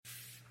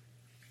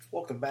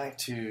Welcome back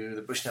to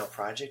the Bushnell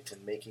Project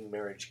and Making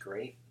Marriage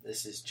Great.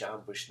 This is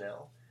John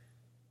Bushnell,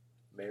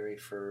 married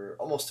for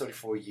almost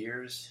 34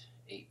 years,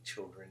 8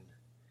 children.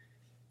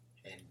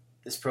 And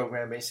this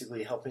program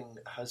basically helping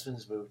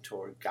husbands move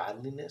toward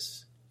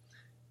godliness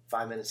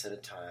 5 minutes at a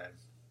time,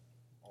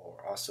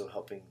 or also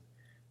helping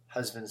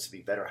husbands to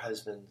be better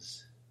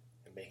husbands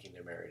and making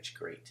their marriage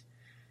great.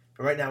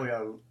 But right now we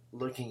are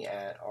looking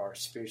at our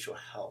spiritual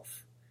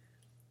health.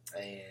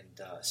 And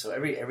so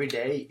every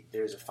day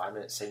there's a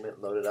 5-minute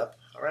segment loaded up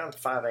around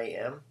 5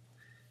 a.m.,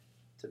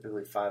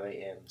 typically 5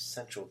 a.m.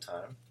 Central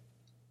Time.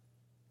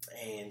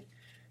 And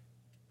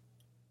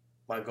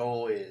my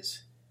goal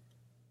is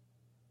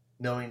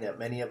knowing that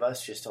many of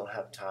us just don't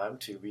have time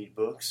to read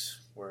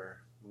books,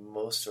 where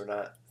most are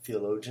not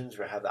theologians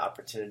or have the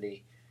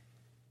opportunity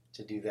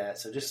to do that.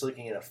 So just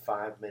looking at a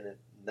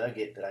 5-minute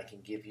nugget that I can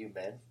give you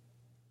men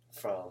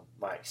from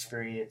my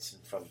experience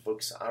and from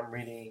books I'm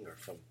reading, or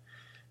from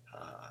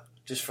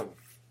just from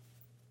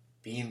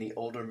being the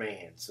older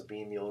man. So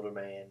being the older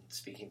man,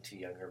 speaking to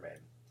younger men.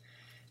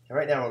 And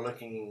right now we're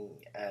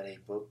looking at a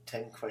book,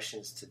 10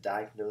 Questions to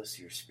Diagnose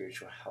Your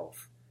Spiritual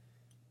Health.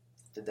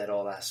 Did that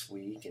all last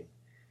week, and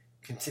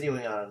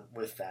continuing on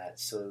with that.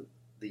 So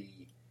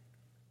the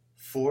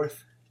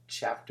 4th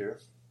chapter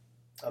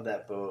of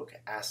that book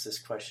asks this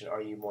question: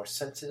 are you more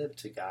sensitive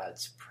to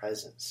God's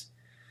presence?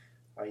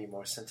 Are you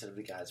more sensitive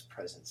to God's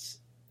presence?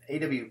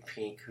 A.W.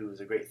 Pink, who is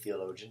a great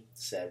theologian,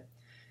 said,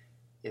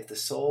 if the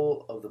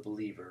soul of the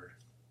believer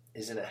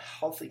is in a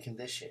healthy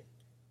condition,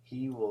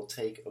 he will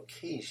take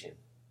occasion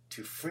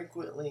to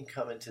frequently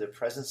come into the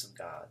presence of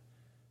God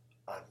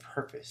on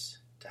purpose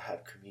to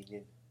have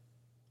communion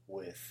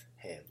with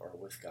Him or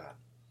with God.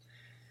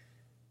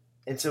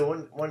 And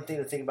so one thing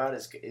to think about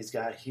is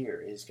God here?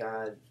 Is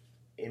God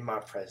in my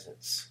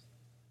presence?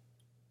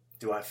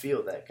 Do I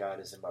feel that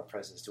God is in my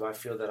presence? Do I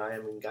feel that I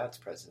am in God's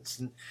presence?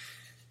 And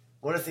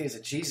one of the things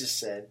that Jesus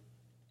said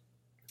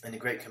in the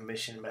Great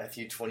Commission,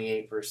 Matthew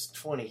 28, verse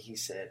 20, He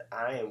said,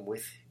 I am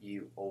with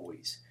you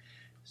always.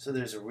 So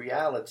there's a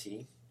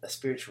reality, a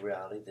spiritual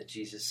reality, that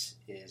Jesus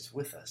is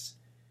with us.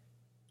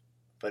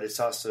 But it's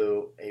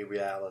also a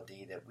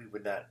reality that we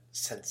would not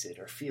sense it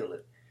or feel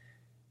it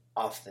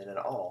often at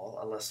all,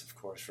 unless, of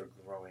course, we're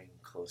growing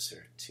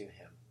closer to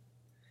Him.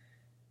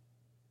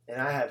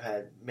 And I have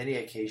had many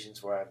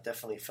occasions where I've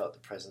definitely felt the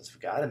presence of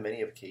God, and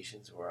many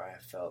occasions where I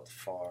have felt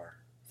far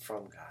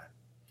from God.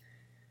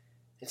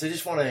 And so I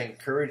just want to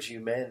encourage you,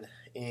 men,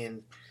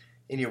 in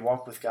your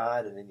walk with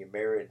God and in your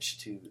marriage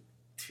to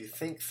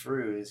think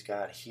through, is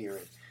God here?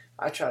 And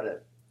I try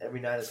to, every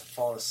night as I'm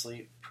falling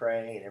asleep,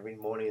 pray, and every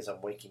morning as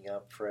I'm waking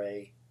up,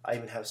 pray. I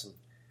even have some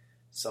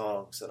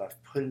songs that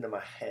I've put into my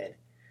head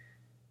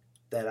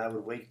that I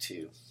would wake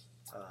to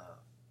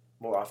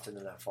more often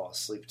than I fall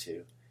asleep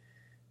to.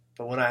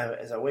 But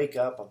as I wake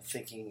up, I'm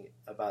thinking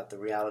about the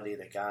reality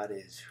that God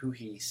is who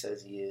He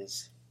says He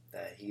is,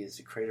 that He is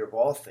the creator of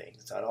all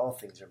things. Not all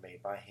things are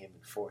made by Him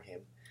and for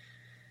Him,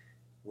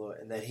 Lord,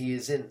 and that He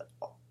is in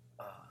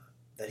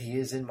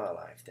my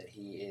life, that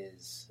He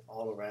is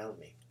all around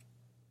me,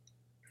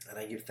 and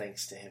I give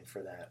thanks to Him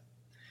for that.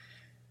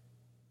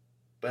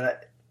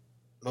 But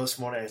most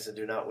mornings I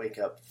do not wake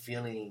up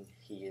feeling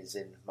He is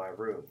in my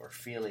room or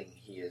feeling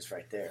He is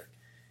right there.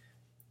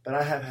 But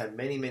I have had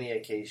many, many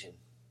occasions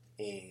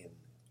in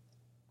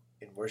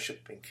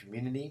worship, in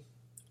community,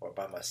 or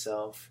by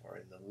myself, or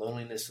in the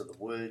loneliness of the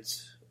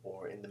woods,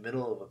 or in the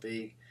middle of a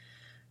big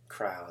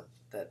crowd,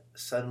 that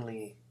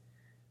suddenly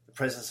the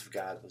presence of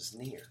God was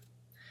near.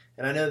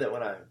 And I know that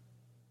when I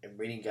am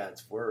reading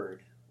God's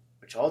Word,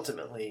 which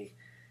ultimately,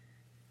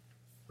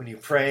 when you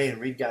pray and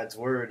read God's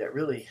Word,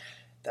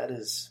 that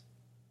is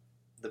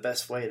the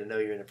best way to know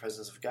you're in the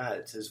presence of God.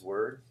 It's His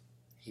Word.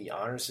 He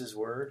honors His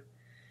Word.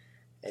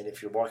 And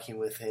if you're walking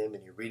with Him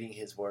and you're reading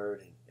His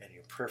Word and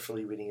you're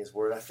prayerfully reading His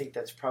Word, I think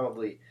that's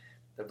probably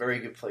a very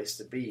good place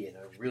to be, and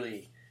a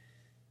really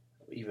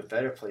even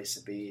better place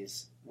to be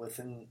is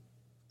within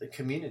the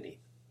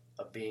community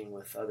of being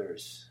with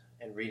others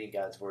and reading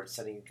God's Word,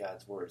 studying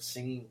God's Word,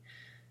 singing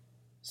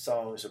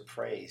songs of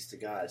praise to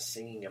God,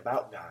 singing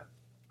about God.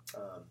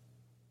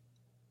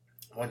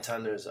 One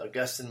time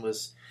Augustine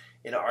was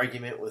in an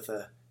argument with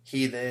a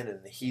heathen,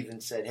 and the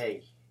heathen said,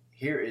 hey,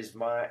 here is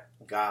my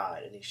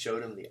God, and he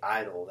showed him the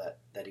idol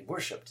that he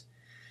worshipped.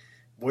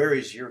 Where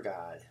is your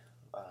God?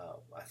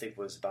 I think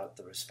was about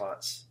the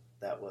response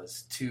that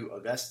was to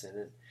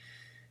Augustine.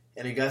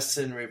 And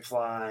Augustine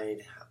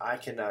replied, I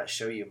cannot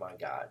show you my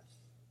God,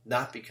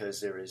 not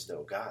because there is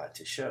no God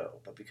to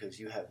show, but because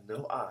you have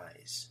no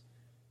eyes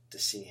to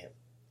see Him.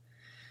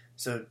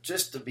 So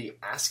just to be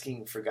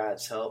asking for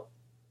God's help,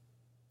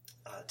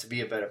 to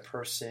be a better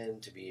person,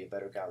 to be a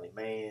better godly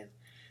man,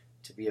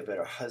 to be a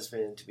better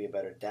husband, to be a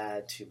better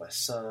dad to my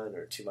son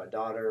or to my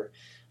daughter.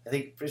 I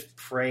think just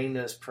praying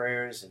those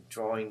prayers and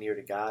drawing near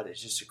to God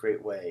is just a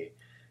great way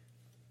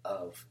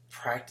of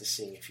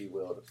practicing, if you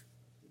will,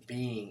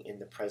 being in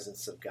the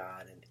presence of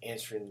God and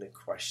answering the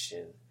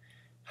question,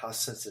 how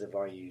sensitive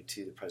are you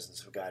to the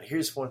presence of God?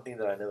 Here's one thing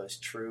that I know is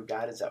true.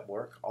 God is at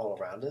work all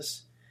around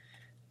us.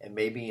 And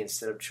maybe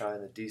instead of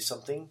trying to do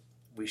something,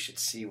 we should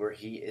see where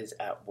he is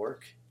at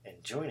work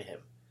and join him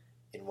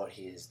in what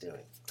he is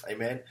doing.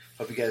 Amen.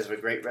 Hope you guys have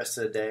a great rest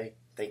of the day.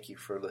 Thank you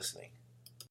for listening.